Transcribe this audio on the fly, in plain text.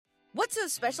What's so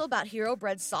special about Hero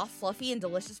Bread's soft, fluffy, and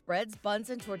delicious breads, buns,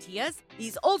 and tortillas?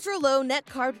 These ultra-low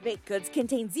net-carb baked goods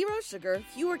contain zero sugar,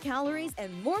 fewer calories,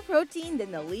 and more protein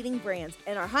than the leading brands,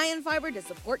 and are high in fiber to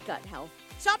support gut health.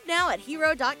 Shop now at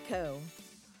hero.co.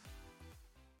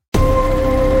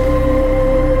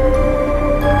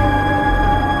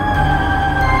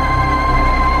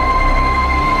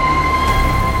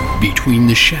 Between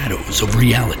the shadows of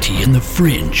reality and the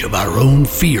fringe of our own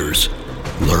fears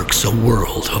lurks a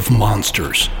world of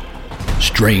monsters.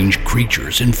 Strange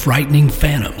creatures and frightening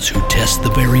phantoms who test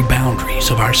the very boundaries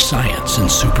of our science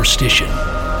and superstition.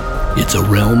 It's a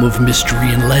realm of mystery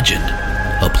and legend,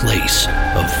 a place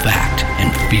of fact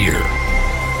and fear.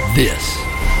 This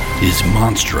is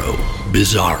Monstro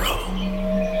Bizarro.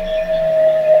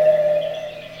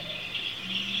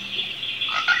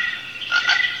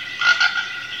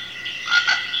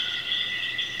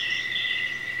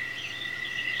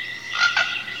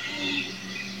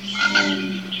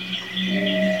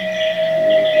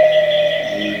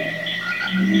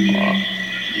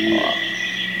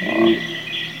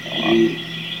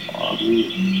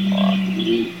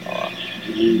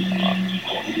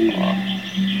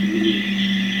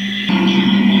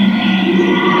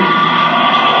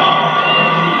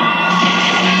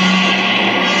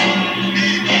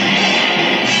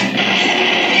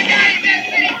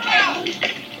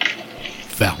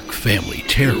 Family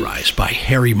terrorized by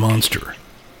hairy monster.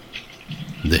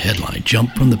 The headline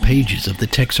jumped from the pages of the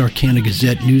Texarkana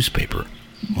Gazette newspaper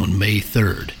on May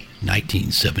 3rd,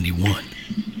 1971.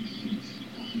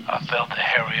 I felt the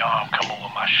hairy arm come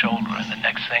over my shoulder, and the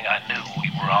next thing I knew,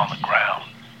 we were on the ground.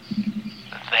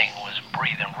 The thing was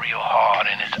breathing real hard,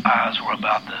 and its eyes were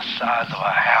about the size of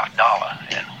a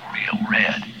 $50 and real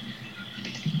red.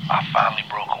 I finally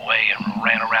broke away and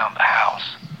ran around the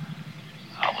house.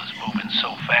 I was moving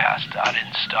so fast, I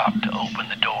didn't stop to open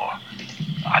the door.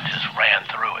 I just ran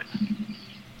through it.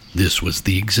 This was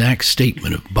the exact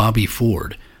statement of Bobby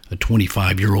Ford, a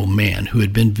 25-year-old man who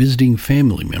had been visiting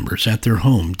family members at their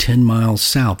home 10 miles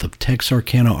south of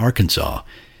Texarkana, Arkansas,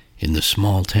 in the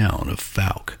small town of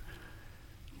Fouke.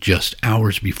 Just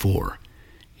hours before,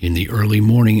 in the early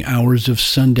morning hours of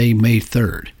Sunday, May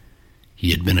 3rd, he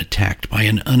had been attacked by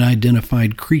an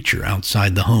unidentified creature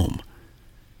outside the home.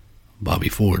 Bobby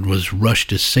Ford was rushed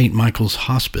to St. Michael's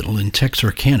Hospital in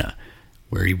Texarkana,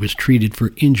 where he was treated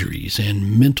for injuries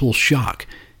and mental shock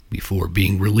before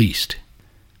being released.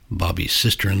 Bobby's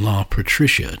sister-in-law,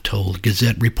 Patricia, told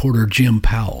Gazette reporter Jim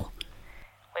Powell,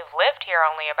 "We've lived here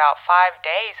only about 5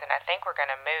 days, and I think we're going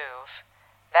to move.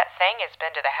 That thing has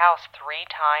been to the house 3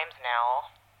 times now."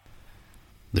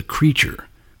 The creature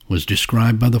was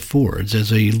described by the Fords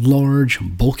as a large,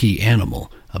 bulky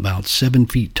animal about 7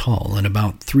 feet tall and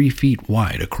about 3 feet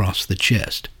wide across the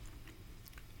chest.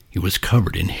 He was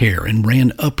covered in hair and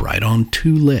ran upright on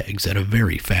 2 legs at a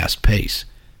very fast pace.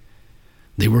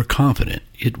 They were confident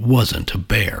it wasn't a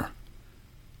bear,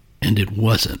 and it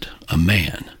wasn't a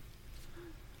man.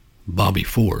 Bobby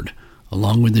Ford,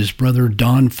 along with his brother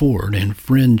Don Ford and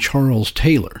friend Charles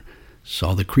Taylor,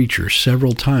 saw the creature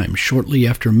several times shortly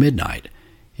after midnight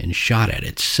and shot at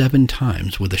it 7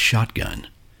 times with a shotgun.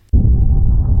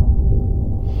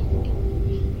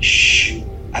 Shh,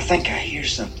 I think I hear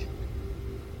something.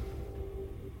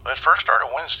 When it first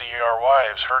started Wednesday, our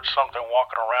wives heard something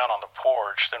walking around on the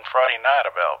porch. Then Friday night,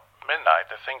 about midnight,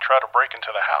 the thing tried to break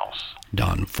into the house.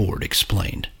 Don Ford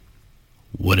explained.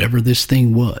 Whatever this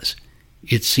thing was,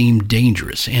 it seemed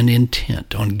dangerous and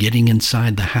intent on getting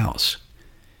inside the house.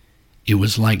 It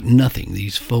was like nothing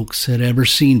these folks had ever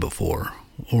seen before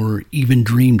or even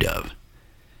dreamed of.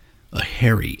 A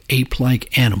hairy,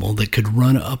 ape-like animal that could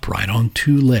run upright on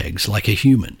 2 legs like a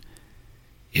human.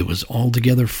 It was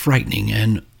altogether frightening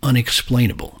and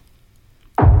unexplainable.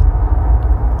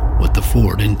 What the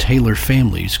Ford and Taylor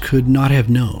families could not have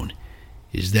known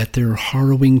is that their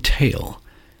harrowing tale,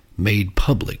 made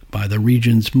public by the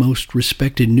region's most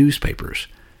respected newspapers,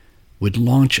 would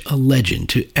launch a legend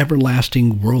to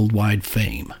everlasting worldwide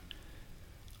fame.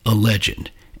 A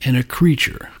legend and a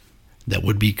creature that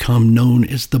would become known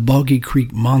as the Boggy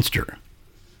Creek Monster,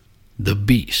 the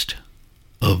Beast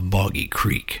of Boggy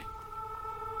Creek.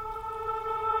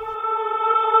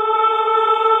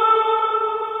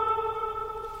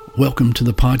 Welcome to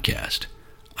the podcast.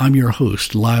 I'm your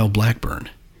host, Lyle Blackburn,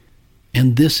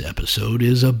 and this episode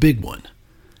is a big one.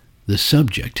 The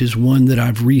subject is one that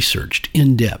I've researched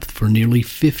in depth for nearly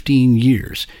 15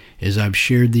 years as I've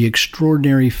shared the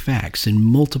extraordinary facts in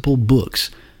multiple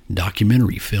books,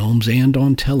 documentary films, and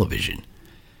on television.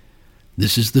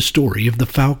 This is the story of the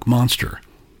Fouke Monster,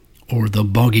 or the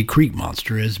Boggy Creek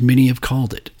Monster as many have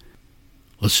called it.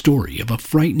 A story of a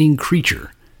frightening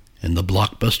creature and the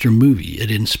blockbuster movie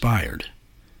it inspired.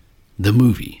 The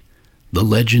movie, The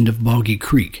Legend of Boggy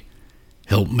Creek,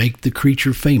 helped make the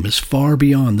creature famous far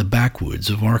beyond the backwoods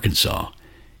of Arkansas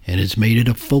and has made it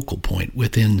a focal point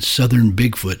within Southern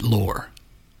Bigfoot lore.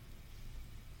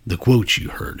 The quotes you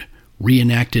heard,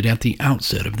 reenacted at the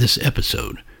outset of this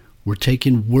episode, were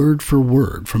taken word for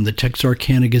word from the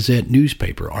Texarkana Gazette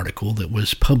newspaper article that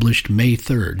was published May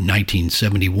 3,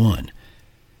 1971.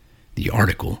 The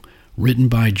article, written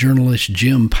by journalist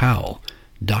Jim Powell,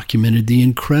 documented the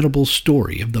incredible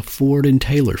story of the Ford and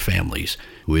Taylor families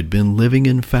who had been living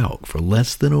in Fouke for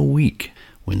less than a week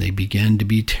when they began to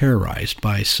be terrorized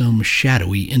by some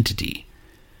shadowy entity.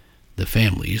 The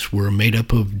families were made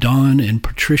up of Don and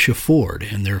Patricia Ford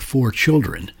and their 4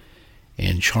 children,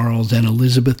 and Charles and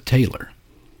Elizabeth Taylor.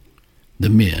 The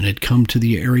men had come to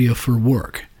the area for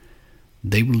work.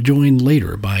 They were joined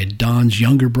later by Don's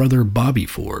younger brother Bobby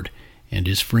Ford and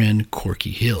his friend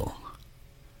Corky Hill.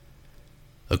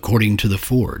 According to the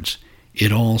Fords,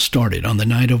 it all started on the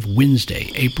night of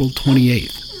Wednesday, April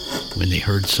 28th, when they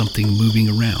heard something moving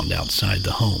around outside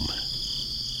the home.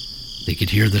 They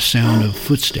could hear the sound of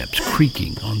footsteps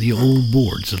creaking on the old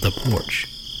boards of the porch.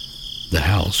 The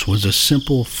house was a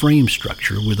simple frame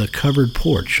structure with a covered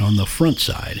porch on the front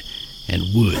side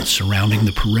and woods surrounding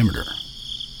the perimeter.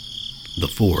 The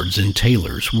Fords and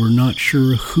Taylors were not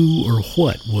sure who or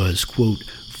what was, quote,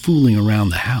 fooling around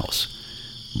the house,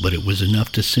 but it was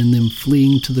enough to send them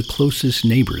fleeing to the closest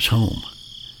neighbor's home.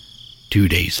 2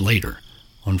 days later,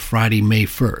 on Friday, May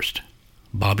 1st,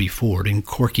 Bobby Ford and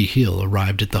Corky Hill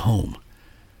arrived at the home.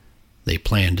 They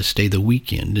planned to stay the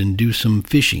weekend and do some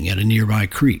fishing at a nearby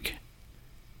creek.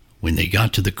 When they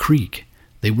got to the creek,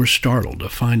 they were startled to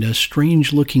find a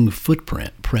strange-looking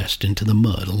footprint pressed into the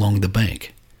mud along the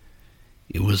bank.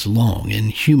 It was long and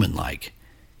human-like,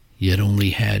 yet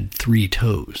only had 3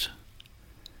 toes.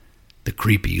 The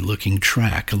creepy-looking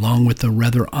track, along with the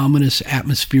rather ominous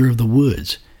atmosphere of the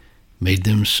woods, made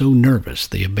them so nervous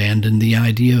they abandoned the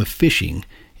idea of fishing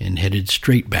and headed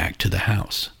straight back to the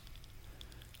house.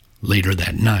 Later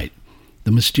that night,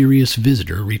 the mysterious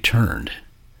visitor returned.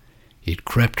 It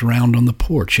crept around on the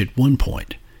porch at one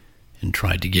point and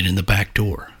tried to get in the back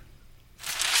door.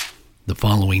 The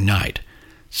following night,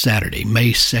 Saturday,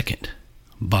 May 2nd,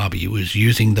 Bobby was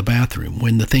using the bathroom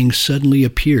when the thing suddenly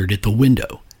appeared at the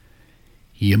window.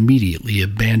 He immediately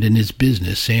abandoned his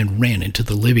business and ran into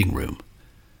the living room.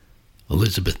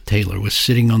 Elizabeth Taylor was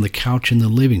sitting on the couch in the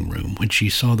living room when she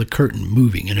saw the curtain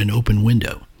moving in an open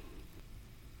window.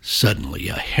 Suddenly,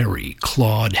 a hairy,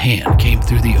 clawed hand came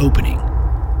through the opening.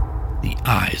 The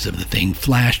eyes of the thing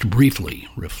flashed briefly,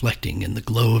 reflecting in the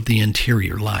glow of the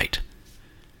interior light.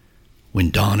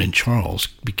 When Don and Charles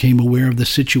became aware of the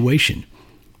situation,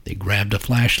 they grabbed a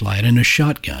flashlight and a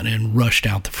shotgun and rushed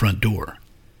out the front door.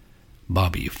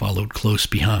 Bobby followed close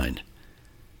behind.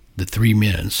 The 3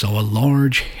 men saw a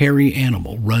large, hairy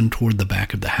animal run toward the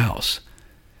back of the house.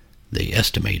 They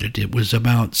estimated it was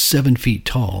about 7 feet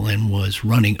tall and was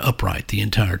running upright the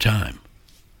entire time.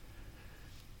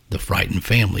 The frightened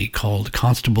family called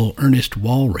Constable Ernest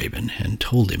Walraven and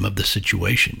told him of the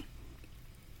situation.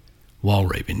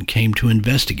 Walraven came to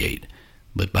investigate,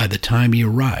 but by the time he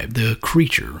arrived, the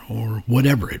creature, or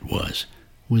whatever it was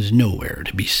nowhere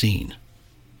to be seen.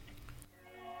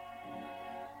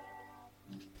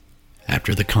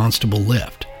 After the constable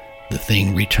left, the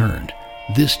thing returned,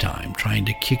 this time trying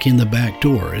to kick in the back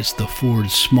door as the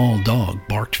Ford's small dog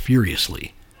barked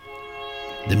furiously.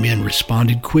 The men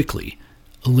responded quickly,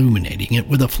 illuminating it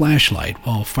with a flashlight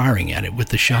while firing at it with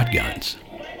the shotguns.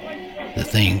 The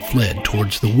thing fled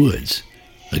towards the woods,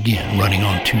 again running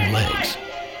on 2 legs.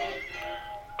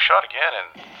 Shot again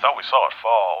and thought we saw it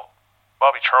fall.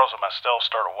 Bobby, Charles, and myself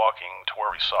started walking to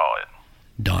where we saw it,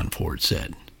 Don Ford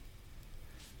said.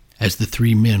 As the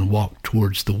 3 men walked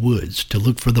towards the woods to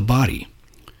look for the body,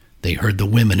 they heard the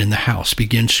women in the house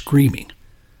begin screaming.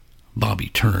 Bobby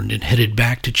turned and headed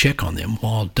back to check on them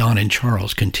while Don and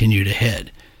Charles continued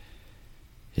ahead.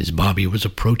 As Bobby was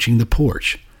approaching the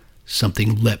porch,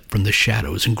 something leapt from the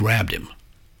shadows and grabbed him.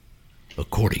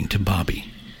 According to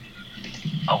Bobby,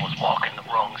 I was walking the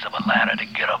rungs of a ladder to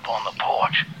get up on the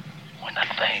porch when the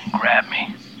thing grabbed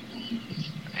me.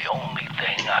 The only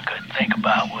thing I could think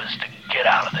about was to get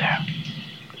out of there.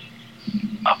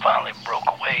 I finally broke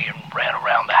away and ran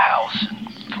around the house and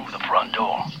through the front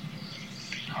door.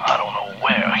 I don't know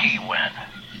where he went.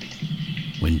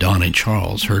 When Don and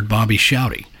Charles heard Bobby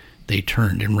shouting, they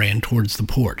turned and ran towards the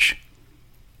porch.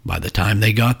 By the time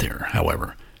they got there,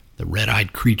 however, the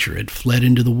red-eyed creature had fled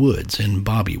into the woods and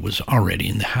Bobby was already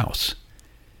in the house.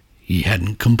 He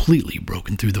hadn't completely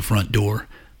broken through the front door,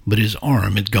 but his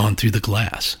arm had gone through the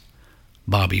glass.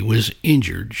 Bobby was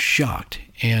injured, shocked,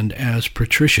 and, as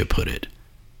Patricia put it,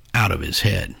 out of his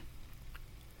head.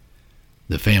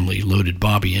 The family loaded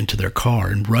Bobby into their car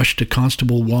and rushed to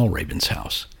Constable Walraven's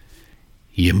house.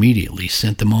 He immediately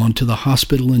sent them on to the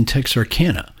hospital in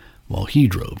Texarkana while he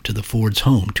drove to the Ford's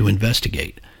home to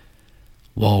investigate.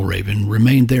 Walraven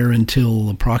remained there until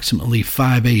approximately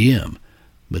 5 a.m.,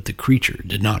 but the creature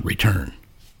did not return.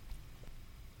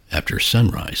 After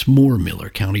sunrise, more Miller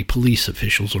County police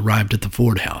officials arrived at the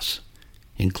Ford house,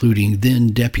 including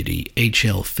then-Deputy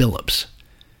H.L. Phillips.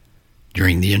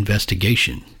 During the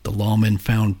investigation, the lawmen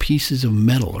found pieces of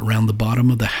metal around the bottom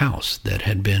of the house that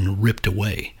had been ripped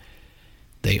away.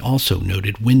 They also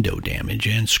noted window damage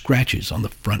and scratches on the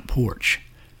front porch.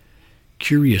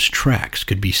 Curious tracks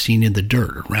could be seen in the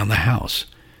dirt around the house,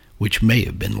 which may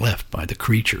have been left by the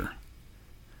creature.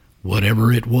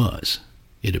 Whatever it was,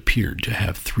 it appeared to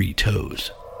have 3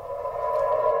 toes.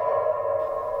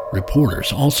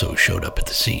 Reporters also showed up at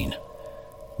the scene.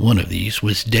 One of these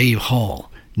was Dave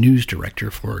Hall, news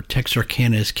director for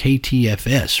Texarkana's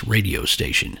KTFS radio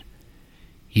station.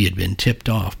 He had been tipped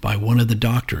off by one of the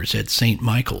doctors at St.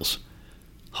 Michael's.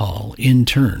 Hall, in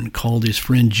turn, called his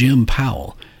friend Jim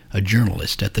Powell, a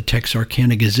journalist at the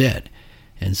Texarkana Gazette,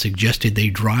 and suggested they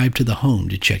drive to the home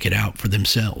to check it out for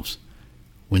themselves.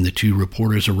 When the 2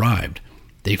 reporters arrived,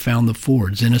 they found the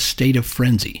Fords in a state of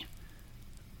frenzy.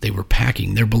 They were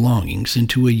packing their belongings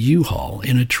into a U-Haul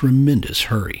in a tremendous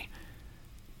hurry.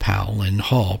 Powell and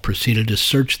Hall proceeded to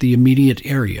search the immediate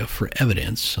area for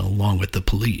evidence along with the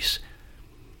police.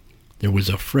 There was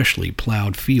a freshly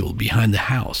plowed field behind the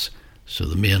house, so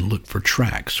the men looked for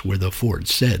tracks where the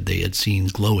Fords said they had seen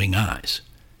glowing eyes.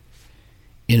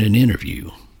 In an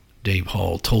interview, Dave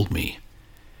Hall told me,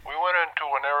 "We went into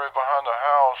an area behind the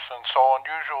house and saw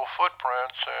unusual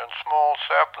footprints and small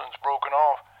saplings broken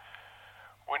off.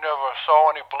 We never saw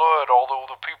any blood, although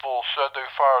the people said they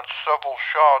fired several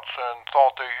shots and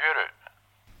thought they hit it."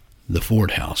 The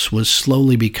Ford house was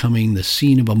slowly becoming the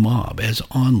scene of a mob as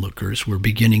onlookers were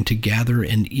beginning to gather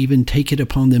and even take it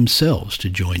upon themselves to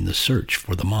join the search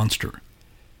for the monster.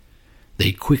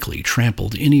 They quickly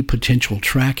trampled any potential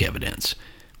track evidence,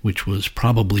 which was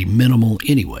probably minimal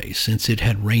anyway since it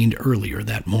had rained earlier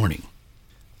that morning.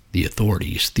 The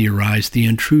authorities theorized the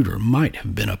intruder might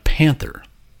have been a panther,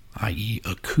 i.e.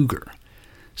 a cougar,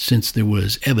 since there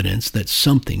was evidence that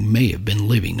something may have been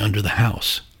living under the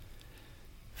house.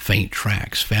 Faint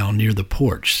tracks found near the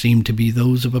porch seemed to be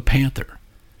those of a panther.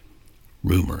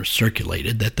 Rumors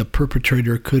circulated that the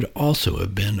perpetrator could also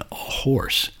have been a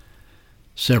horse.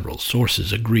 Several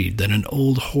sources agreed that an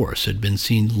old horse had been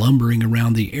seen lumbering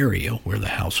around the area where the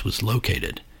house was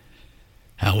located.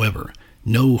 However,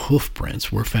 no hoof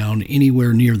prints were found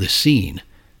anywhere near the scene,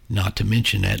 not to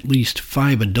mention at least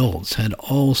 5 adults had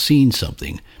all seen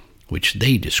something which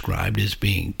they described as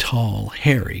being tall,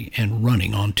 hairy, and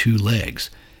running on 2 legs,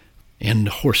 and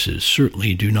horses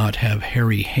certainly do not have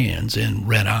hairy hands and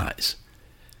red eyes.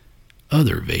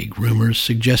 Other vague rumors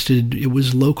suggested it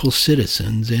was local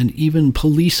citizens and even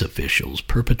police officials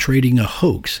perpetrating a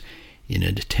hoax in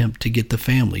an attempt to get the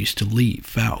families to leave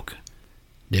Fouke.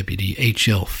 Deputy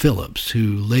H.L. Phillips,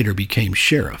 who later became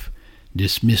sheriff,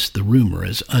 dismissed the rumor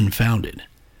as unfounded.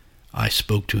 I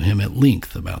spoke to him at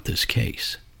length about this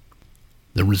case.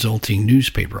 The resulting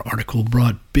newspaper article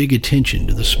brought big attention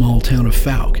to the small town of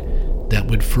Fouke that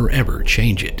would forever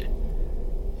change it.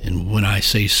 And when I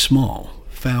say small,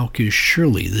 Fouke is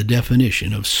surely the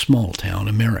definition of small-town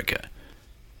America.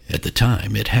 At the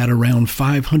time, it had around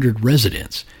 500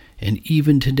 residents, and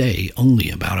even today only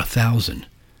about 1,000.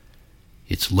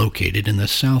 It's located in the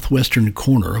southwestern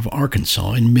corner of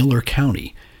Arkansas in Miller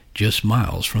County, just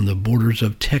miles from the borders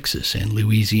of Texas and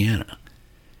Louisiana.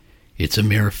 It's a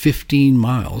mere 15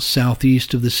 miles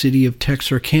southeast of the city of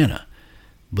Texarkana,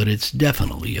 but it's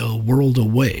definitely a world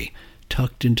away,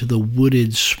 tucked into the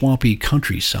wooded, swampy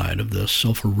countryside of the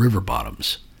Sulphur River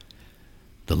bottoms.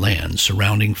 The land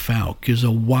surrounding Fouke is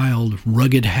a wild,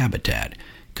 rugged habitat,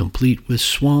 complete with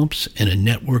swamps and a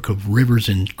network of rivers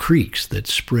and creeks that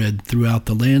spread throughout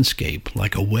the landscape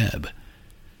like a web.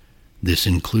 This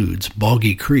includes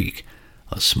Boggy Creek,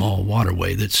 a small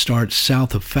waterway that starts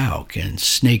south of Fouke and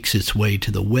snakes its way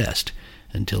to the west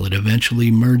until it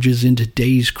eventually merges into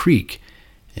Days Creek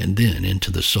and then into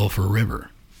the Sulphur River.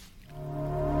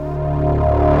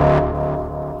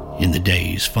 In the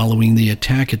days following the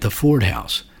attack at the Ford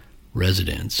house,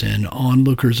 residents and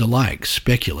onlookers alike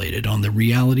speculated on the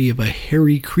reality of a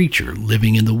hairy creature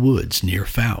living in the woods near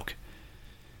Fouke.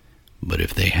 But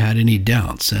if they had any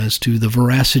doubts as to the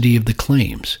veracity of the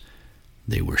claims,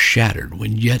 They were shattered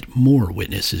when yet more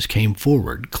witnesses came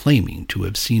forward claiming to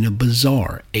have seen a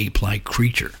bizarre ape-like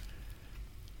creature.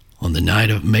 On the night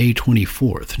of May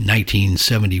 24th,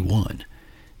 1971,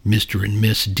 Mr. and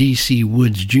Miss D.C.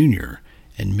 Woods Jr.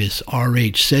 and Miss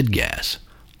R.H. Sedgas,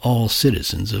 all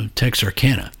citizens of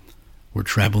Texarkana, were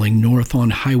traveling north on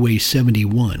Highway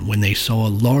 71 when they saw a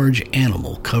large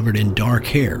animal covered in dark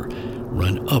hair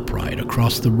run upright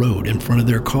across the road in front of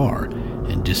their car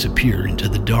and disappear into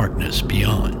the darkness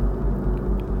beyond.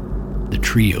 The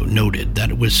trio noted that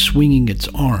it was swinging its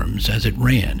arms as it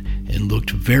ran and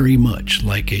looked very much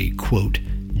like a, quote,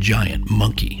 giant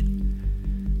monkey.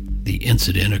 The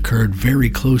incident occurred very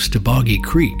close to Boggy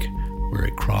Creek, where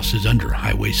it crosses under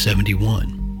Highway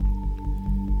 71.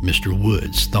 Mr.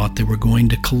 Woods thought they were going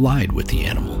to collide with the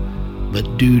animal,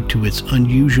 but due to its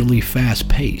unusually fast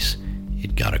pace,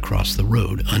 it got across the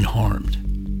road unharmed.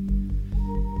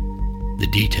 The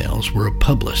details were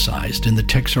publicized in the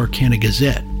Texarkana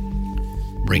Gazette,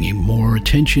 bringing more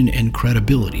attention and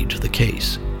credibility to the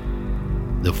case.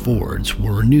 The Fords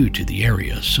were new to the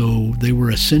area, so they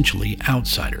were essentially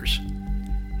outsiders.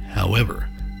 However,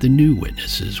 the new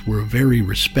witnesses were very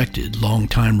respected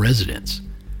longtime residents.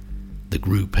 The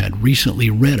group had recently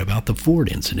read about the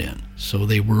Ford incident, so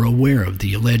they were aware of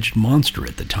the alleged monster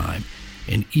at the time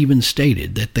and even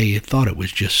stated that they thought it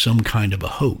was just some kind of a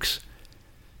hoax.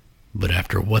 But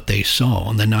after what they saw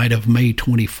on the night of May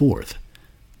 24th,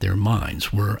 their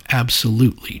minds were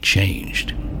absolutely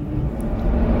changed.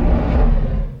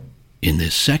 In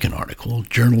this second article,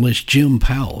 journalist Jim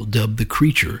Powell dubbed the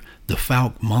creature the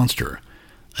Fouke Monster,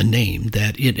 a name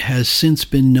that it has since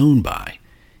been known by,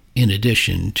 in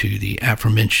addition to the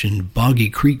aforementioned Boggy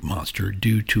Creek Monster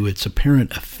due to its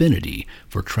apparent affinity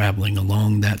for traveling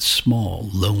along that small,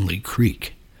 lonely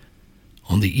creek.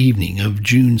 On the evening of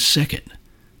June 2nd,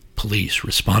 police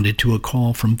responded to a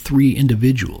call from 3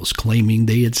 individuals claiming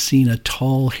they had seen a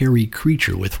tall, hairy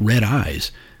creature with red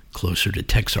eyes closer to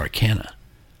Texarkana.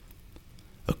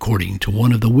 According to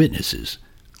one of the witnesses,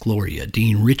 Gloria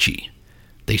Dean Ritchie,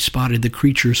 they spotted the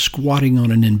creature squatting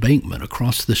on an embankment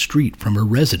across the street from her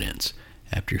residence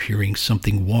after hearing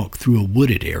something walk through a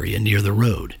wooded area near the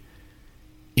road.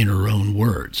 In her own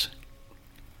words,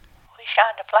 "We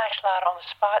shined a flashlight on the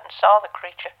spot and saw the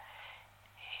creature.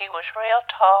 He was real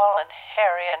tall and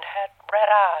hairy and had red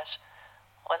eyes.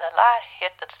 When the light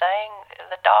hit the thing,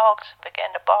 the dogs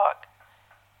began to bark.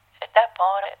 At that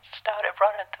point, it started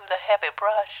running through the heavy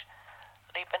brush,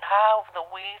 leaping high over the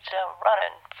weeds and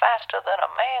running faster than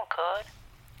a man could."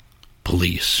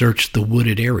 Police searched the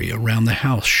wooded area around the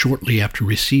house shortly after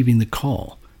receiving the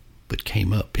call, but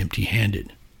came up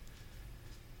empty-handed.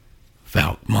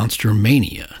 Fouke Monster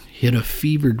Mania hit a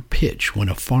fevered pitch when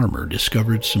a farmer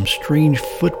discovered some strange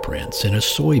footprints in a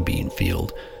soybean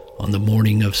field on the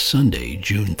morning of Sunday,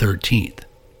 June 13th.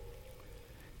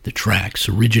 The tracks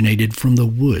originated from the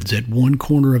woods at one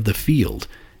corner of the field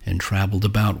and traveled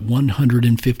about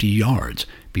 150 yards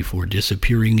before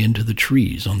disappearing into the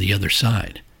trees on the other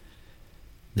side.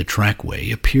 The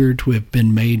trackway appeared to have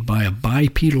been made by a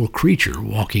bipedal creature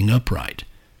walking upright.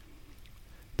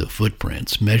 The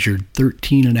footprints measured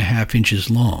 13.5 inches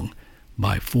long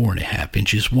by 4.5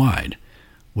 inches wide,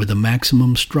 with a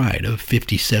maximum stride of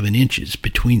 57 inches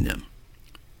between them.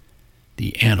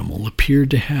 The animal appeared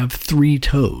to have 3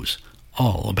 toes,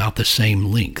 all about the same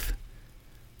length.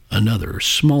 Another,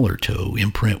 smaller toe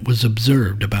imprint was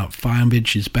observed about 5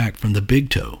 inches back from the big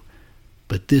toe,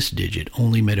 but this digit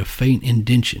only made a faint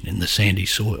indentation in the sandy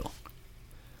soil.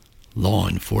 Law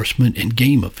enforcement and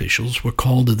game officials were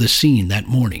called to the scene that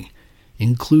morning,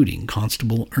 including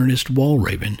Constable Ernest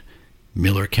Walraven,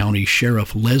 Miller County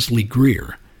Sheriff Leslie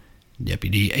Greer,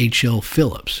 Deputy H.L.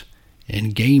 Phillips,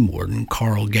 and Game Warden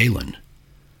Carl Galen.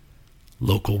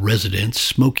 Local residents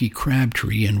Smokey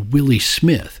Crabtree and Willie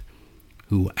Smith,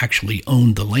 who actually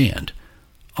owned the land,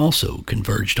 also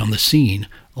converged on the scene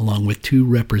along with 2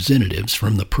 representatives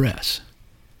from the press.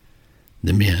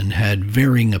 The men had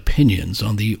varying opinions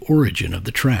on the origin of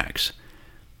the tracks,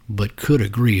 but could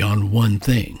agree on one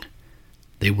thing.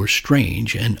 They were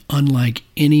strange and unlike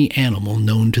any animal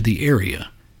known to the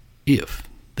area, if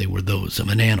they were those of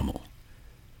an animal.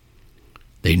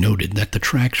 They noted that the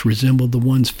tracks resembled the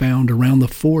ones found around the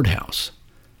Ford house.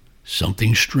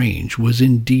 Something strange was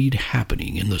indeed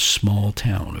happening in the small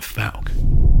town of Fouke.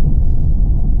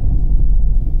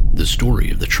 The story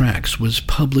of the tracks was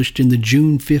published in the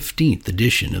June 15th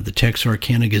edition of the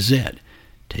Texarkana Gazette,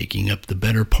 taking up the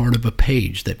better part of a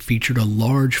page that featured a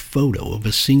large photo of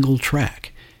a single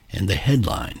track and the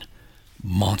headline,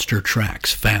 "Monster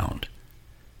Tracks Found."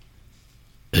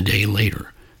 A day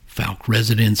later, Fouke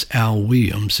residents Al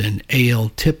Williams and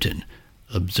A.L. Tipton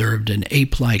observed an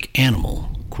ape-like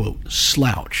animal, quote,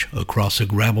 slouch across a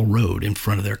gravel road in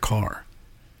front of their car.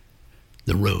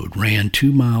 The road ran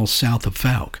 2 miles south of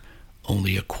Fouke,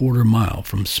 only a quarter mile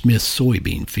from Smith's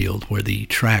soybean field where the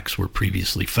tracks were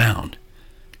previously found.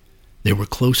 They were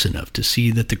close enough to see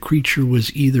that the creature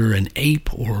was either an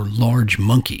ape or large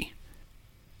monkey.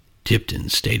 Tipton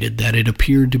stated that it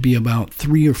appeared to be about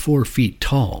 3 or 4 feet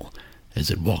tall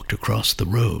as it walked across the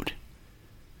road.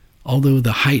 Although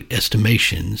the height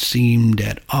estimation seemed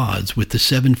at odds with the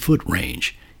 7-foot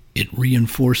range, it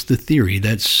reinforced the theory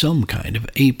that some kind of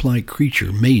ape-like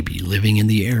creature may be living in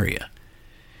the area.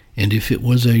 And if it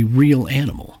was a real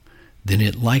animal, then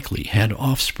it likely had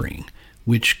offspring,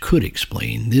 which could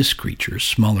explain this creature's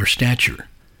smaller stature.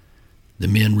 The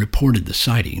men reported the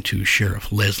sighting to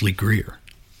Sheriff Leslie Greer.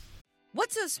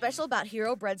 What's so special about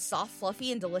Hero Bread's soft,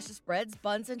 fluffy, and delicious breads,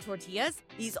 buns, and tortillas?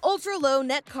 These ultra-low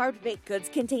net-carb baked goods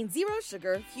contain 0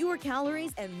 sugar, fewer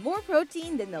calories, and more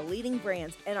protein than the leading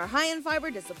brands, and are high in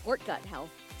fiber to support gut health.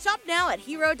 Shop now at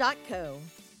hero.co.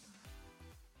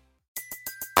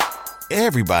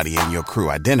 Everybody in your crew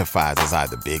identifies as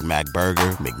either Big Mac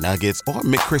Burger, McNuggets, or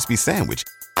McCrispy Sandwich.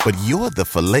 But you're the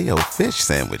Filet-O-Fish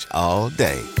Sandwich all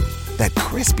day. That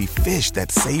crispy fish,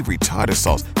 that savory tartar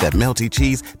sauce, that melty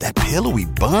cheese, that pillowy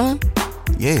bun.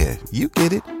 Yeah, you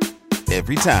get it.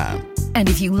 Every time. And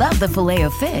if you love the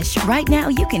Filet-O-Fish, right now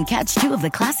you can catch 2 of the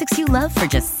classics you love for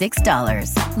just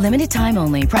 $6. Limited time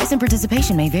only. Price and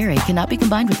participation may vary. Cannot be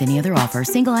combined with any other offer.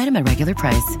 Single item at regular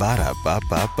price.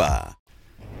 Ba-da-ba-ba-ba.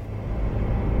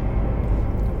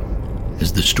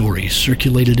 As the story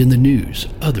circulated in the news,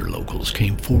 other locals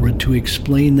came forward to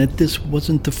explain that this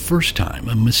wasn't the first time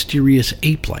a mysterious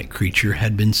ape-like creature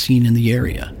had been seen in the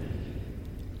area.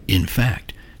 In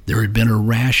fact, there had been a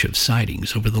rash of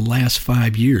sightings over the last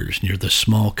 5 years near the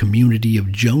small community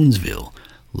of Jonesville,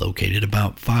 located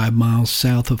about 5 miles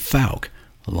south of Fouke,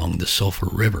 along the Sulphur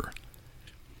River.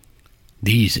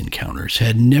 These encounters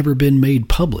had never been made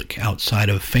public outside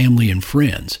of family and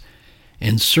friends,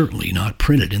 and certainly not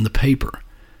printed in the paper,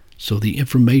 so the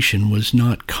information was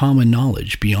not common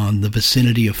knowledge beyond the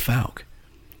vicinity of Fouke.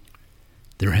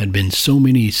 There had been so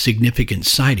many significant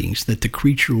sightings that the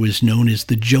creature was known as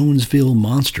the Jonesville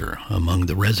Monster among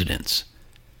the residents.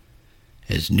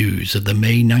 As news of the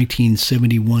May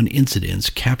 1971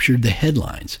 incidents captured the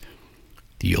headlines,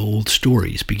 the old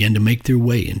stories began to make their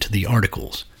way into the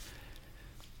articles.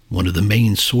 One of the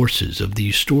main sources of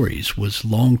these stories was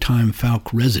longtime Fouke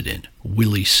resident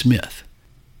Willie Smith.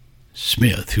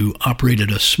 Smith, who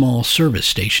operated a small service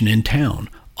station in town,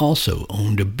 also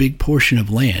owned a big portion of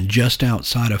land just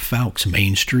outside of Fouke's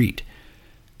main street.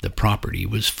 The property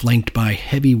was flanked by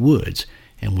heavy woods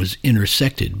and was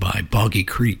intersected by Boggy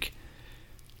Creek.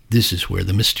 This is where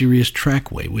the mysterious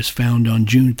trackway was found on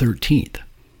June 13th.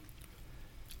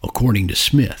 According to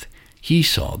Smith, he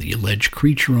saw the alleged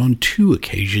creature on 2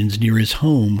 occasions near his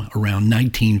home around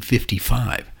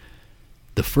 1955.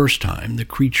 The first time, the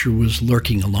creature was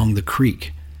lurking along the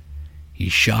creek. He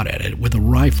shot at it with a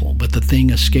rifle, but the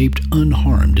thing escaped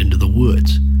unharmed into the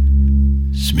woods.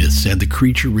 Smith said the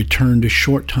creature returned a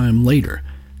short time later,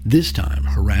 this time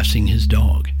harassing his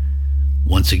dog.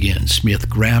 Once again, Smith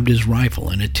grabbed his rifle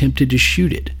and attempted to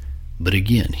shoot it, but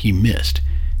again he missed,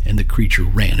 and the creature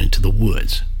ran into the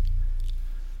woods.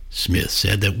 Smith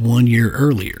said that 1 year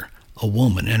earlier, a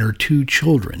woman and her 2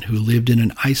 children who lived in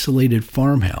an isolated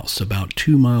farmhouse about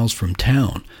 2 miles from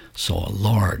town saw a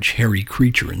large, hairy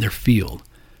creature in their field.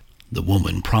 The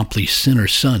woman promptly sent her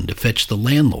son to fetch the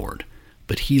landlord,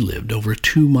 but he lived over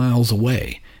 2 miles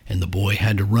away, and the boy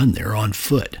had to run there on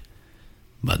foot.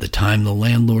 By the time the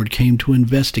landlord came to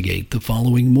investigate the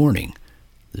following morning,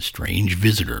 the strange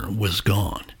visitor was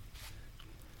gone.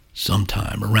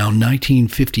 Sometime around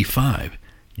 1955,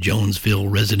 Jonesville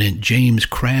resident James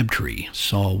Crabtree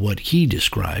saw what he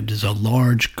described as a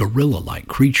large gorilla-like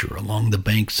creature along the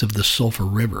banks of the Sulphur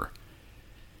River.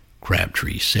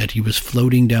 Crabtree said he was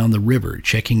floating down the river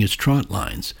checking his trot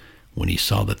lines when he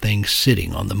saw the thing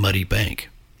sitting on the muddy bank.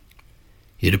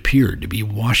 It appeared to be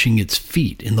washing its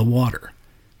feet in the water.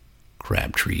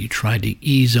 Crabtree tried to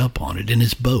ease up on it in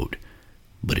his boat,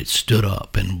 but it stood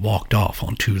up and walked off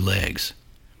on 2 legs.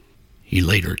 He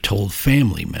later told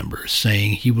family members,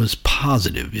 saying he was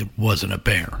positive it wasn't a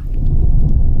bear.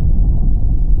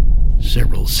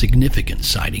 Several significant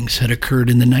sightings had occurred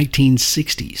in the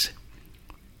 1960s.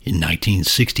 In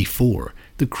 1964,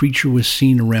 the creature was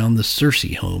seen around the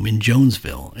Searcy home in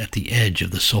Jonesville at the edge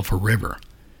of the Sulphur River.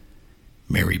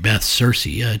 Mary Beth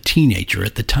Searcy, a teenager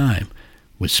at the time,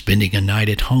 was spending a night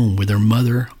at home with her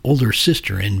mother, older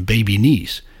sister, and baby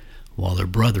niece, while her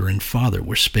brother and father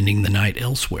were spending the night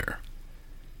elsewhere.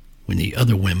 When the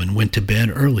other women went to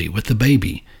bed early with the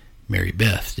baby, Mary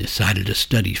Beth decided to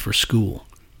study for school.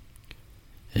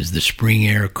 As the spring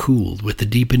air cooled with the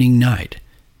deepening night,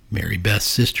 Mary Beth's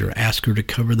sister asked her to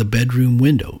cover the bedroom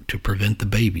window to prevent the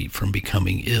baby from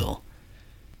becoming ill.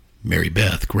 Mary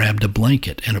Beth grabbed a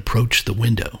blanket and approached the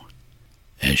window.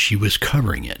 As she was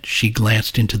covering it, she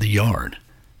glanced into the yard.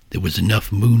 There was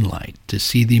enough moonlight to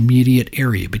see the immediate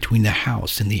area between the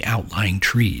house and the outlying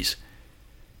trees.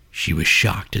 She was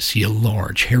shocked to see a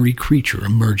large, hairy creature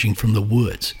emerging from the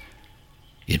woods.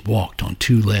 It walked on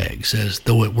two legs as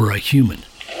though it were a human.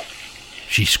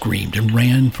 She screamed and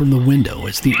ran from the window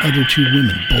as the other two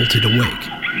women bolted awake.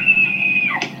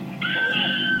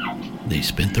 They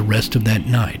spent the rest of that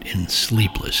night in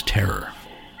sleepless terror.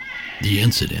 The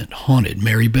incident haunted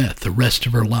Mary Beth the rest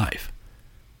of her life.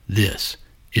 This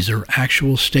is her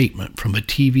actual statement from a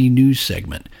TV news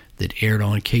segment that aired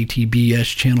on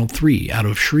KTBS Channel 3 out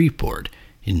of Shreveport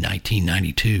in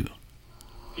 1992.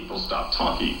 People stop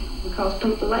talking. Because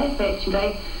people laugh at you.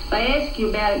 They ask you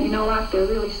about it, like they're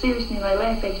really serious, and they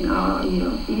laugh at you. Oh,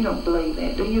 you don't believe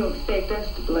that. You don't expect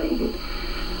us to believe it.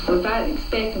 So if I didn't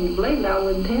expect them to believe it, I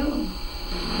wouldn't tell them.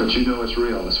 But you know it's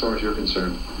real as far as you're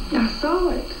concerned. I saw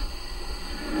it.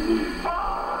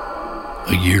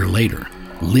 A year later,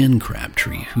 Lynn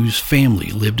Crabtree, whose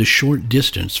family lived a short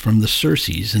distance from the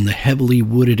Circes in the heavily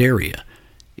wooded area,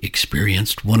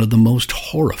 experienced one of the most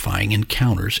horrifying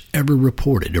encounters ever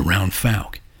reported around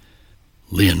Fouke.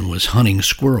 Lynn was hunting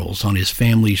squirrels on his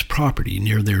family's property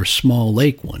near their small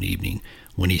lake one evening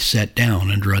when he sat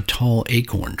down under a tall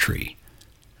acorn tree.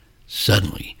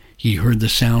 Suddenly, he heard the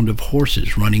sound of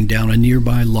horses running down a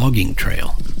nearby logging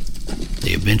trail.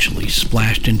 They eventually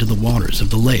splashed into the waters of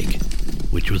the lake,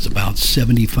 which was about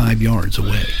 75 yards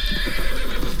away.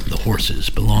 The horses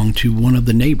belonged to one of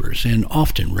the neighbors and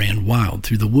often ran wild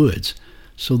through the woods,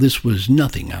 so this was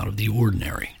nothing out of the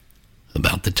ordinary.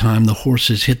 About the time the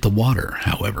horses hit the water,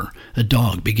 however, a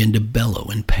dog began to bellow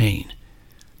in pain.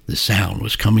 The sound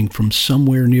was coming from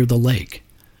somewhere near the lake.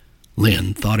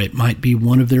 Lynn thought it might be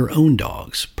one of their own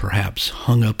dogs, perhaps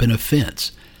hung up in a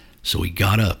fence, so he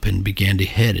got up and began to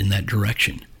head in that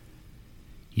direction.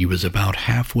 He was about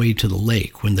halfway to the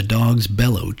lake when the dog's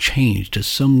bellow changed to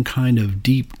some kind of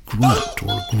deep grunt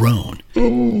or groan.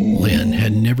 Lynn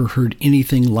had never heard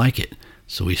anything like it,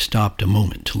 so he stopped a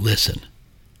moment to listen.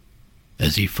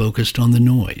 As he focused on the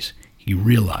noise, he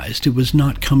realized it was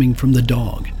not coming from the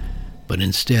dog, but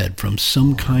instead from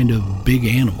some kind of big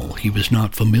animal he was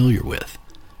not familiar with.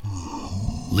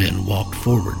 Lynn walked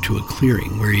forward to a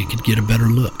clearing where he could get a better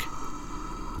look.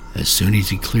 As soon as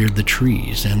he cleared the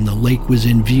trees and the lake was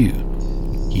in view,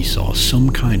 he saw some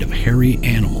kind of hairy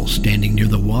animal standing near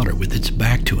the water with its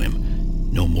back to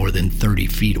him, no more than 30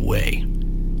 feet away.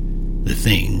 The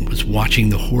thing was watching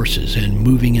the horses and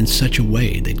moving in such a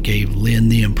way that gave Lynn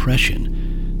the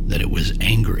impression that it was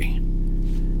angry.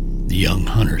 The young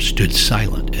hunter stood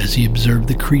silent as he observed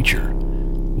the creature,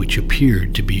 which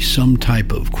appeared to be some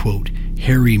type of, quote,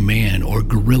 hairy man or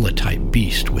gorilla-type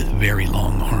beast with very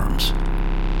long arms.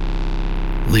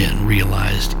 Lynn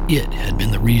realized it had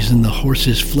been the reason the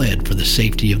horses fled for the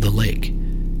safety of the lake.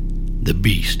 The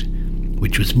beast,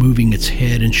 which was moving its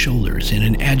head and shoulders in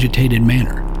an agitated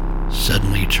manner,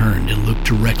 suddenly turned and looked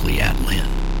directly at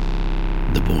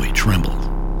Lynn. The boy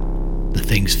trembled. The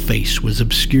thing's face was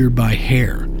obscured by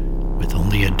hair, with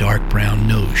only a dark brown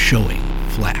nose showing,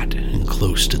 flat and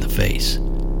close to the face.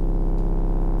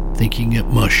 Thinking it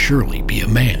must surely be a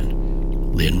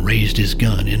man, Lynn raised his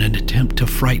gun in an attempt to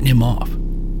frighten him off.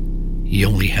 He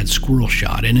only had squirrel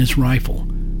shot in his rifle,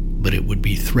 but it would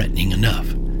be threatening enough.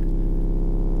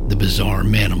 The bizarre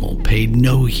manimal paid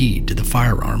no heed to the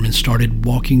firearm and started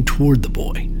walking toward the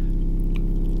boy.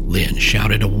 Lynn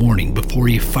shouted a warning before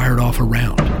he fired off a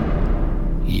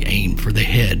round. He aimed for the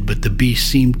head, but the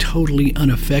beast seemed totally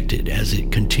unaffected as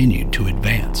it continued to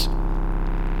advance.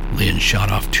 Lynn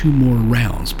shot off 2 more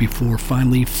rounds before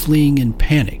finally fleeing in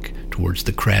panic towards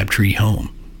the Crabtree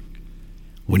home.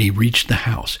 When he reached the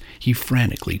house, he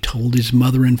frantically told his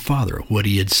mother and father what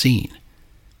he had seen.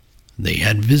 They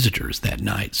had visitors that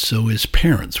night, so his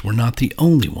parents were not the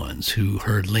only ones who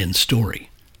heard Lynn's story.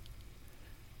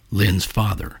 Lynn's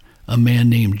father, a man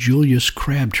named Julius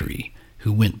Crabtree,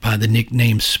 who went by the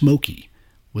nickname Smokey,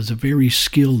 was a very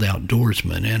skilled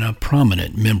outdoorsman and a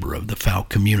prominent member of the Fouke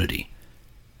community.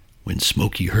 When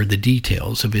Smokey heard the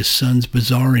details of his son's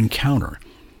bizarre encounter,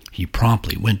 he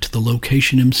promptly went to the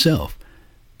location himself,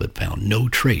 but found no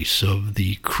trace of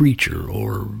the creature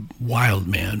or wild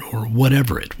man or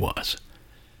whatever it was.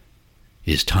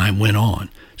 As time went on,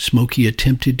 Smokey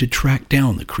attempted to track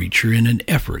down the creature in an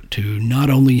effort to not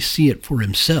only see it for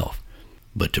himself,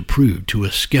 but to prove to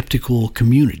a skeptical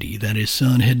community that his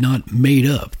son had not made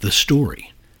up the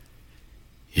story.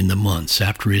 In the months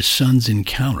after his son's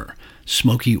encounter,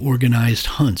 Smokey organized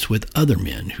hunts with other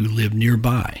men who lived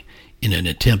nearby in an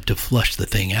attempt to flush the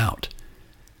thing out.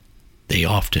 They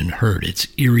often heard its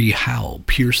eerie howl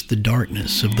pierce the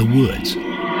darkness of the woods,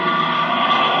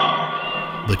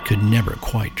 but could never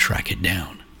quite track it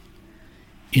down.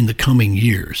 In the coming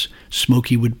years,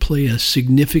 Smokey would play a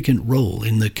significant role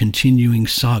in the continuing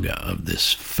saga of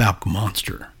this Fouke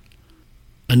monster.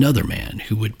 Another man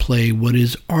who would play what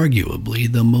is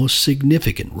arguably the most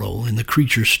significant role in the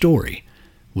creature story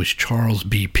was Charles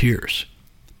B. Pierce.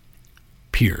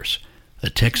 Pierce, a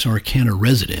Texarkana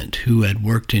resident who had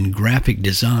worked in graphic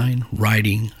design,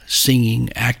 writing, singing,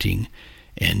 acting,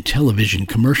 and television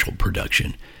commercial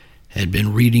production, had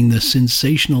been reading the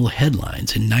sensational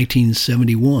headlines in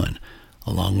 1971,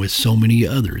 along with so many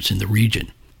others in the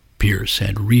region. Pierce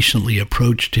had recently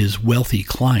approached his wealthy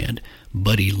client,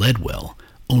 Buddy Ledwell,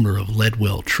 owner of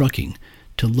Ledwell Trucking,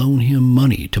 to loan him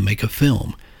money to make a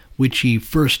film, which he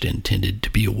first intended to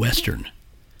be a Western.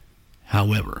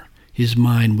 However, his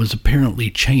mind was apparently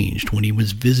changed when he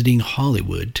was visiting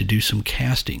Hollywood to do some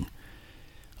casting.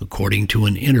 According to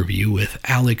an interview with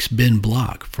Alex Ben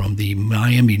Block from the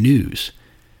Miami News,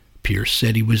 Pierce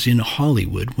said he was in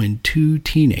Hollywood when two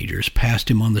teenagers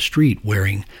passed him on the street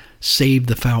wearing Save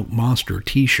the Fouke Monster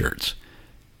t-shirts.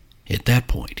 At that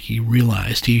point, he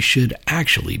realized he should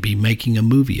actually be making a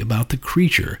movie about the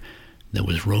creature that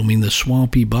was roaming the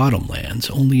swampy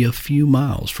bottomlands only a few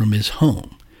miles from his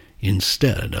home,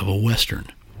 instead of a Western.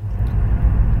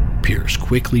 Pierce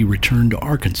quickly returned to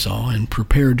Arkansas and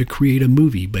prepared to create a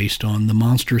movie based on the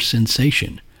monster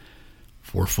sensation.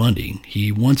 For funding,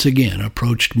 he once again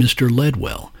approached Mr.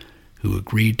 Ledwell, who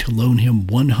agreed to loan him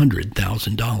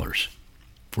 $100,000.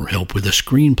 For help with a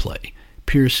screenplay,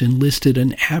 Pierce enlisted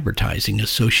an advertising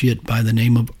associate by the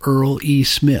name of Earl E.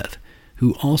 Smith,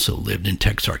 who also lived in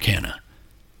Texarkana.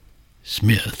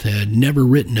 Smith had never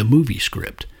written a movie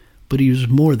script, but he was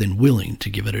more than willing to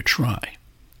give it a try.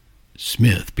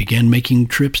 Smith began making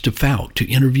trips to Fouke to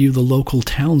interview the local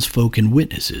townsfolk and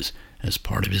witnesses as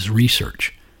part of his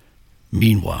research.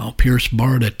 Meanwhile, Pierce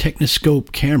borrowed a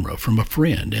Technoscope camera from a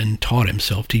friend and taught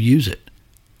himself to use it.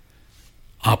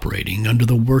 Operating under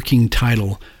the working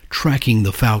title Tracking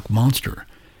the Fouke Monster,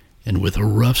 and with a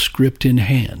rough script in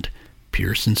hand,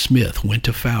 Pierce and Smith went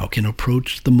to Fouke and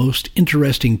approached the most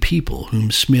interesting people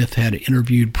whom Smith had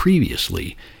interviewed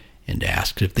previously and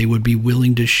asked if they would be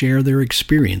willing to share their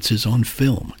experiences on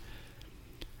film.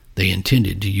 They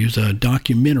intended to use a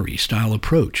documentary-style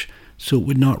approach, so it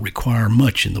would not require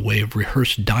much in the way of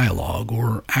rehearsed dialogue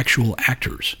or actual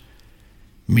actors.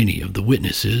 Many of the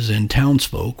witnesses and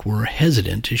townsfolk were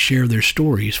hesitant to share their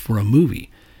stories for a movie,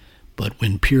 but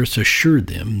when Pierce assured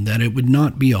them that it would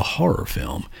not be a horror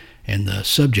film and the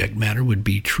subject matter would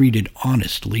be treated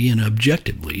honestly and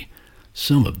objectively,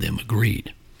 some of them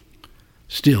agreed.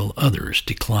 Still others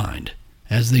declined,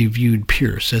 as they viewed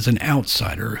Pierce as an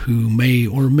outsider who may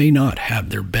or may not have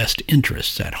their best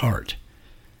interests at heart.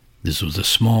 This was a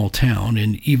small town,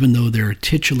 and even though their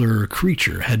titular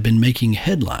creature had been making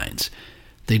headlines,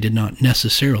 they did not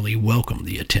necessarily welcome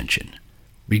the attention.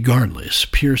 Regardless,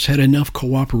 Pierce had enough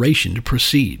cooperation to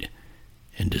proceed,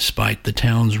 and despite the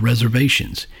town's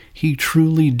reservations, he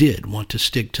truly did want to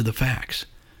stick to the facts.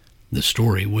 The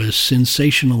story was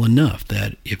sensational enough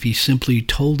that if he simply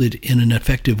told it in an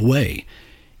effective way,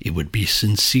 it would be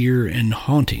sincere and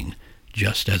haunting,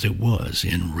 just as it was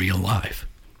in real life.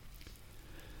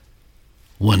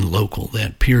 One local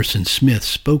that Pierce and Smith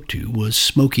spoke to was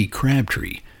Smokey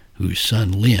Crabtree, whose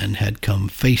son Lynn had come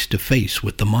face to face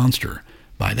with the monster,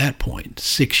 by that point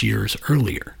 6 years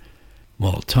earlier.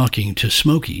 While talking to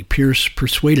Smokey, Pierce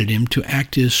persuaded him to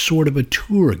act as sort of a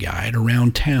tour guide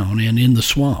around town and in the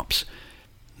swamps.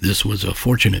 This was a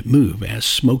fortunate move, as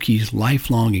Smokey's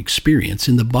lifelong experience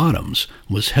in the bottoms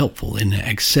was helpful in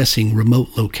accessing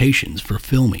remote locations for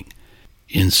filming.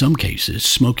 In some cases,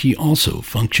 Smokey also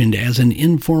functioned as an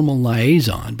informal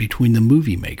liaison between the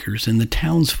movie makers and the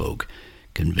townsfolk,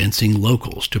 convincing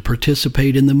locals to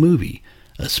participate in the movie,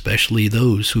 especially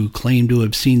those who claimed to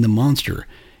have seen the monster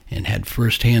and had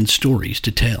first-hand stories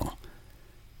to tell.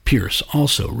 Pierce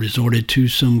also resorted to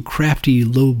some crafty,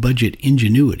 low-budget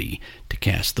ingenuity to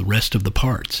cast the rest of the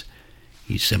parts.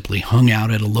 He simply hung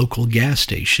out at a local gas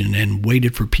station and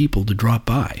waited for people to drop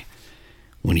by.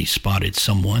 When he spotted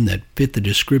someone that fit the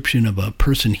description of a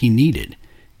person he needed,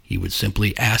 he would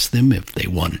simply ask them if they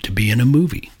wanted to be in a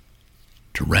movie.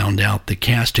 To round out the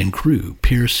cast and crew,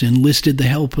 Pierce enlisted the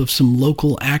help of some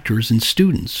local actors and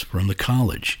students from the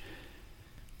college.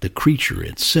 The creature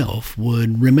itself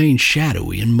would remain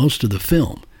shadowy in most of the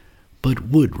film, but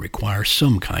would require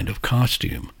some kind of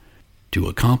costume. To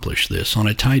accomplish this on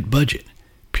a tight budget,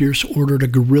 Pierce ordered a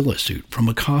gorilla suit from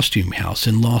a costume house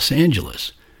in Los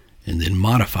Angeles, and then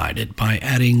modified it by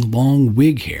adding long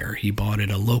wig hair he bought at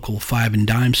a local 5 and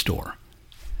dime store.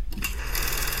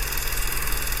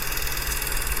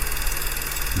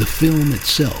 The film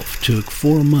itself took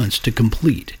 4 months to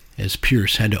complete, as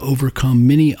Pierce had to overcome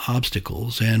many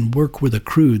obstacles and work with a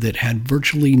crew that had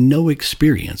virtually no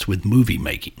experience with movie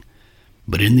making.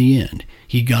 But in the end,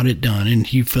 he got it done and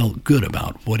he felt good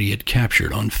about what he had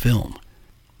captured on film.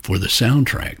 For the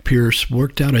soundtrack, Pierce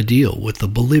worked out a deal with the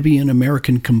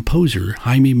Bolivian-American composer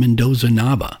Jaime Mendoza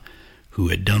Nava, who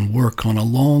had done work on a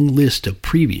long list of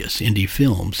previous indie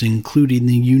films, including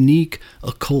the unique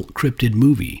occult cryptid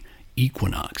movie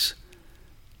Equinox.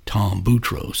 Tom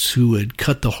Boutros, who had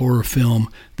cut the horror film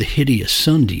The Hideous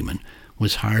Sun Demon,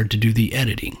 was hired to do the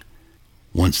editing.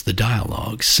 Once the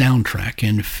dialogue, soundtrack,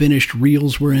 and finished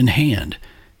reels were in hand,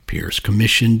 Pierce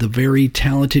commissioned the very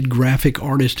talented graphic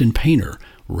artist and painter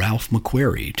Ralph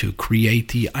McQuarrie to create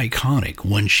the iconic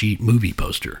one-sheet movie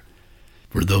poster.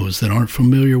 For those that aren't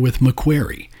familiar with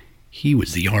McQuarrie, he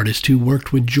was the artist who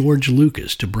worked with George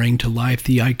Lucas to bring to life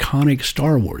the iconic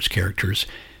Star Wars characters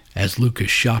as Lucas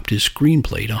shopped his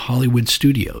screenplay to Hollywood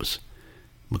studios.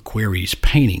 McQuarrie's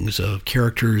paintings of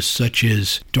characters such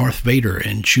as Darth Vader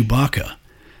and Chewbacca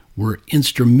were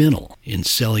instrumental in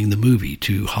selling the movie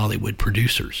to Hollywood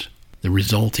producers. The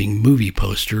resulting movie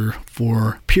poster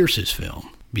for Pierce's film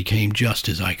became just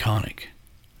as iconic.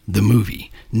 The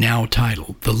movie, now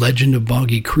titled The Legend of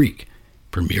Boggy Creek,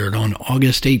 premiered on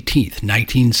August 18,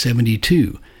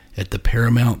 1972 at the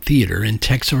Paramount Theater in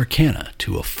Texarkana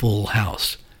to a full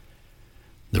house.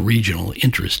 The regional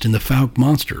interest in the Fouke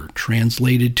monster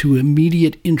translated to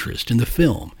immediate interest in the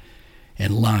film,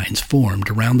 and lines formed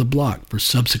around the block for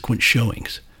subsequent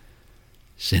showings.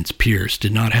 Since Pierce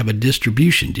did not have a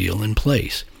distribution deal in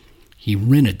place, he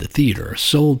rented the theater,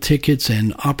 sold tickets,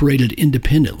 and operated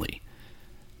independently.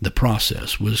 The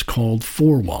process was called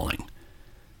four-walling.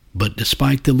 But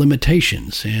despite the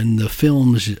limitations and the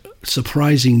film's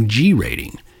surprising G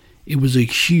rating, it was a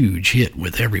huge hit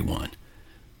with everyone.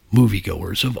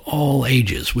 Moviegoers of all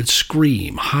ages would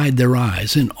scream, hide their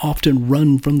eyes, and often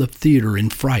run from the theater in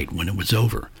fright when it was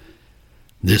over.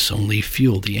 This only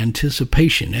fueled the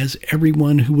anticipation as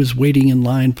everyone who was waiting in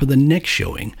line for the next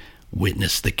showing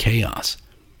witnessed the chaos.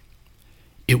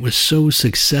 It was so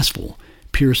successful,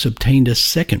 Pierce obtained a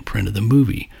second print of the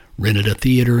movie, rented a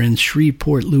theater in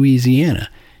Shreveport, Louisiana,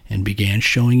 and began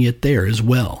showing it there as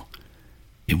well.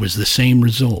 It was the same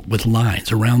result with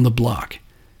lines around the block.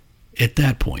 At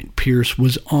that point, Pierce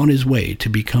was on his way to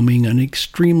becoming an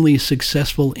extremely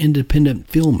successful independent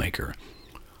filmmaker,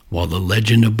 while the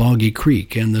legend of Boggy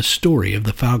Creek and the story of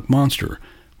the Fouke monster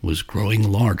was growing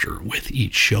larger with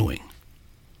each showing.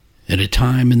 At a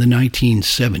time in the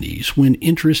 1970s when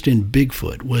interest in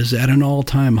Bigfoot was at an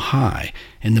all-time high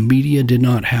and the media did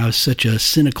not have such a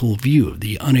cynical view of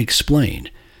the unexplained,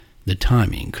 the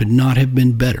timing could not have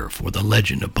been better for the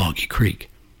legend of Boggy Creek.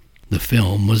 The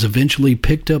film was eventually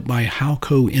picked up by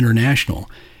Halco International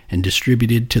and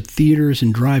distributed to theaters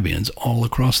and drive-ins all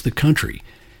across the country,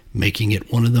 making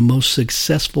it one of the most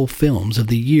successful films of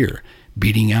the year,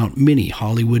 beating out many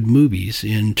Hollywood movies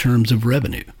in terms of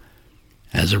revenue.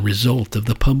 As a result of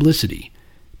the publicity,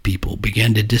 people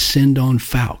began to descend on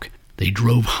Fouke. They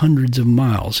drove hundreds of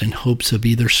miles in hopes of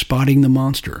either spotting the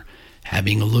monster,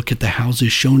 having a look at the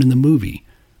houses shown in the movie,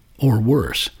 or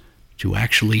worse, to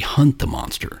actually hunt the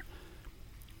monster.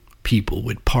 People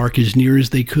would park as near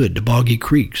as they could to Boggy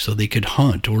Creek so they could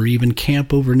hunt or even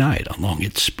camp overnight along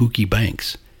its spooky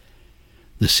banks.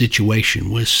 The situation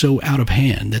was so out of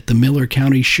hand that the Miller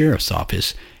County Sheriff's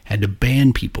Office had to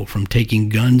ban people from taking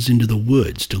guns into the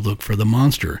woods to look for the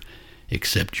monster,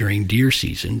 except during deer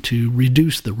season to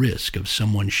reduce the risk of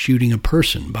someone shooting a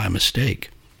person by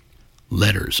mistake.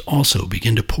 Letters also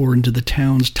began to pour into the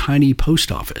town's tiny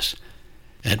post office.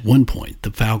 At one point, the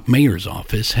Fouke mayor's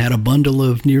office had a bundle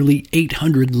of nearly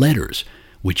 800 letters,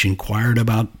 which inquired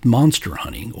about monster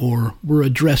hunting or were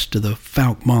addressed to the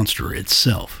Fouke monster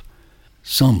itself.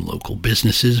 Some local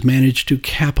businesses managed to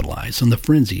capitalize on the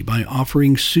frenzy by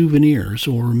offering souvenirs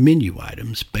or menu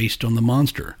items based on the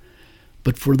monster,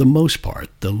 but for the most part,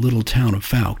 the little town of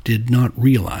Fouke did not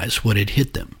realize what had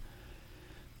hit them.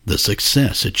 The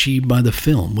success achieved by the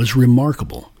film was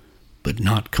remarkable, but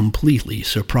not completely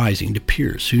surprising to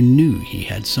Pierce, who knew he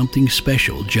had something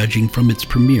special judging from its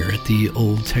premiere at the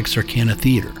old Texarkana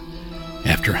Theater.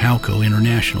 After Halco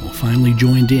International finally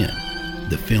joined in,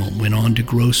 The film went on to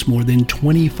gross more than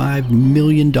 $25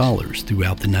 million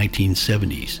throughout the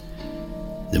 1970s.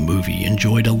 The movie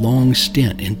enjoyed a long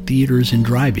stint in theaters and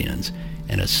drive-ins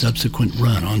and a subsequent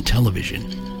run on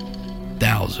television.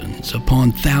 Thousands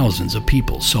upon thousands of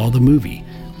people saw the movie,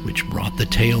 which brought the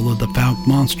tale of the Fouke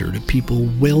monster to people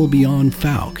well beyond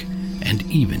Fouke and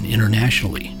even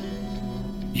internationally.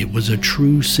 It was a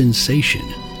true sensation,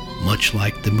 much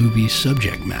like the movie's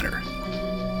subject matter.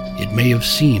 It may have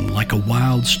seemed like a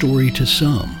wild story to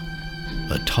some,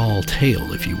 a tall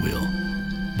tale, if you will,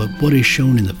 but what is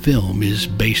shown in the film is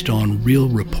based on real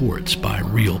reports by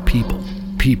real people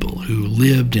who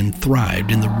lived and thrived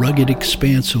in the rugged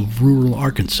expanse of rural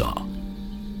Arkansas,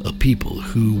 a people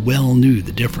who well knew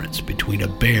the difference between a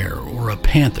bear or a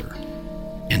panther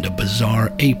and a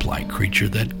bizarre ape-like creature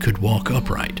that could walk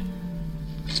upright.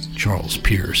 Charles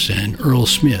Pierce and Earl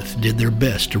Smith did their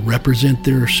best to represent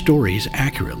their stories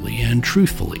accurately and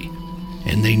truthfully,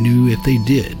 and they knew if they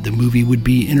did, the movie would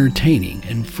be entertaining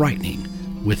and frightening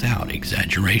without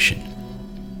exaggeration.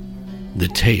 The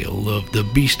tale of the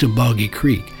Beast of Boggy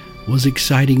Creek was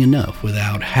exciting enough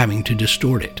without having to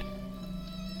distort it.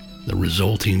 The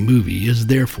resulting movie is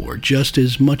therefore just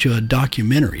as much a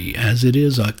documentary as it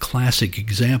is a classic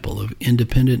example of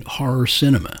independent horror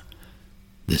cinema.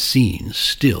 The scenes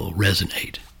still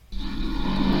resonate.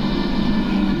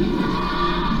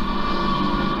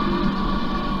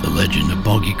 The legend of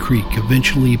Boggy Creek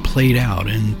eventually played out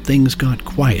and things got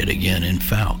quiet again in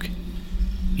Fouke.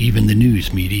 Even the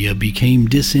news media became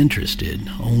disinterested,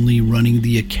 only running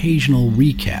the occasional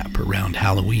recap around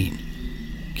Halloween.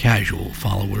 Casual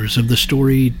followers of the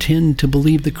story tend to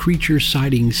believe the creature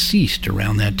sightings ceased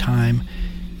around that time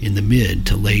in the mid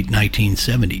to late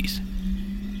 1970s.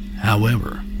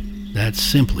 However, that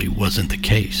simply wasn't the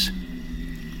case.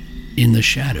 In the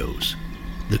shadows,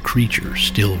 the creature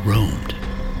still roamed.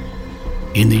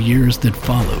 In the years that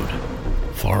followed,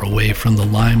 far away from the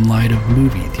limelight of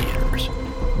movie theaters,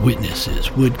 witnesses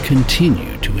would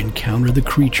continue to encounter the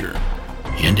creature,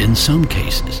 and in some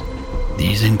cases,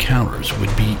 these encounters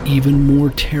would be even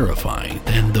more terrifying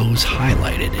than those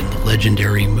highlighted in the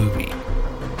legendary movie.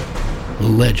 The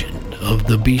legend of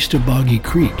the Beast of Boggy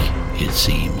Creek, it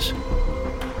seems,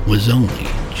 was only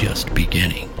just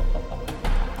beginning.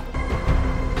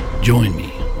 Join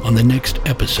me on the next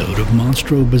episode of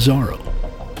Monstro Bizarro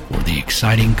for the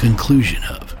exciting conclusion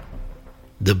of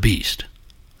The Beast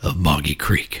of Boggy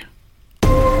Creek.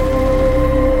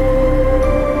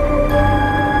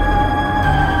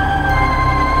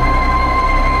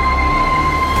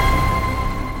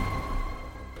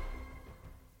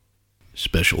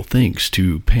 Special thanks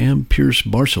to Pam Pierce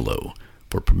Barcelo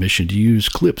for permission to use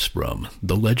clips from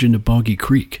The Legend of Boggy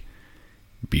Creek.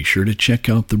 Be sure to check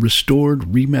out the restored,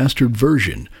 remastered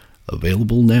version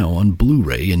available now on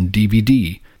Blu-ray and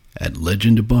DVD at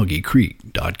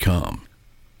legendofboggycreek.com.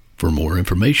 For more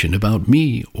information about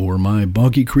me or my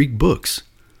Boggy Creek books,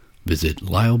 visit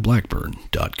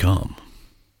lyleblackburn.com.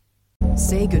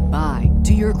 Say goodbye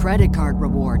to your credit card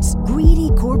rewards. Greedy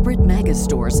corporate mega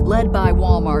stores, led by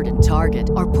Walmart and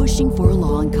Target, are pushing for a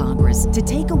law in Congress to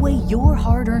take away your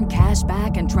hard-earned cash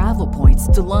back and travel points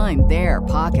to line their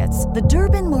pockets. The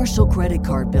Durbin-Marshall credit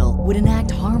card bill would enact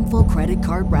harmful credit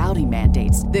card routing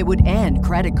mandates that would end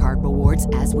credit card rewards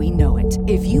as we know it.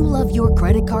 If you love your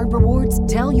credit card rewards,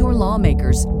 tell your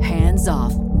lawmakers, hands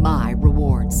off my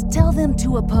rewards. Tell them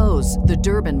to oppose the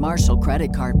Durbin-Marshall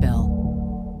credit card bill.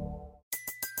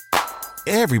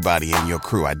 Everybody in your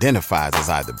crew identifies as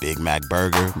either Big Mac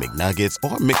Burger, McNuggets,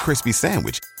 or McCrispy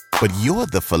Sandwich. But you're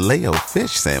the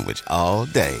Filet-O-Fish Sandwich all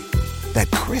day.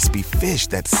 That crispy fish,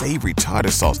 that savory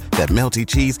tartar sauce, that melty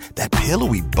cheese, that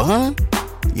pillowy bun.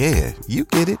 Yeah, you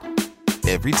get it.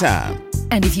 Every time.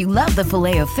 And if you love the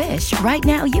Filet-O-Fish, right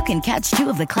now you can catch two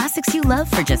of the classics you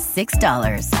love for just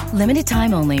 $6. Limited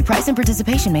time only. Price and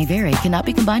participation may vary. Cannot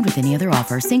be combined with any other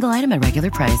offer. Single item at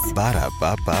regular price.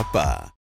 Ba-da-ba-ba-ba.